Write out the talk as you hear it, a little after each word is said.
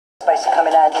place to come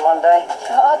in handy one day.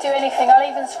 I'll do anything. I'll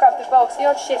even scrub the bogs. The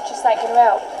odd shift just ain't gonna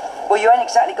help. Well, you ain't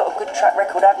exactly got a good track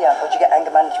record, have you? Or do you get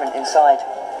anger management inside?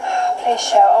 Please,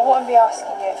 Shel, I wouldn't be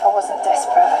asking you if I wasn't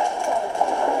desperate.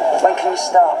 When can you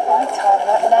start? I'm tired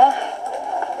right now.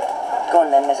 Go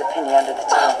on then, there's a penny under the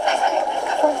table.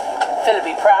 Come on. Phil'd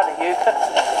be proud of you.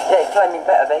 Yeah, you're flaming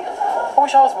better, babe. I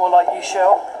wish I was more like you,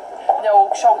 Shel. You know,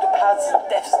 all shoulder pads and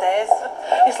death stares.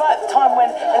 It's like the time when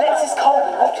Alexis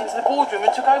Colby walked into the boardroom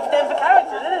and took over Denver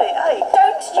character, didn't it? Hey?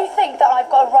 Don't you think that I've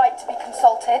got a right to be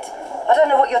consulted? I don't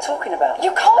know what you're talking about.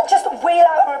 You can't just wheel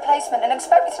out a replacement and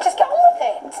expect me to just get on with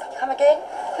it. Come again?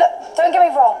 Look, don't get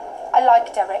me wrong. I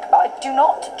like Derek, but I do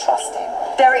not trust him.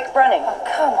 Derek Branning. Oh,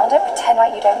 come on, don't pretend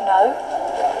like you don't know.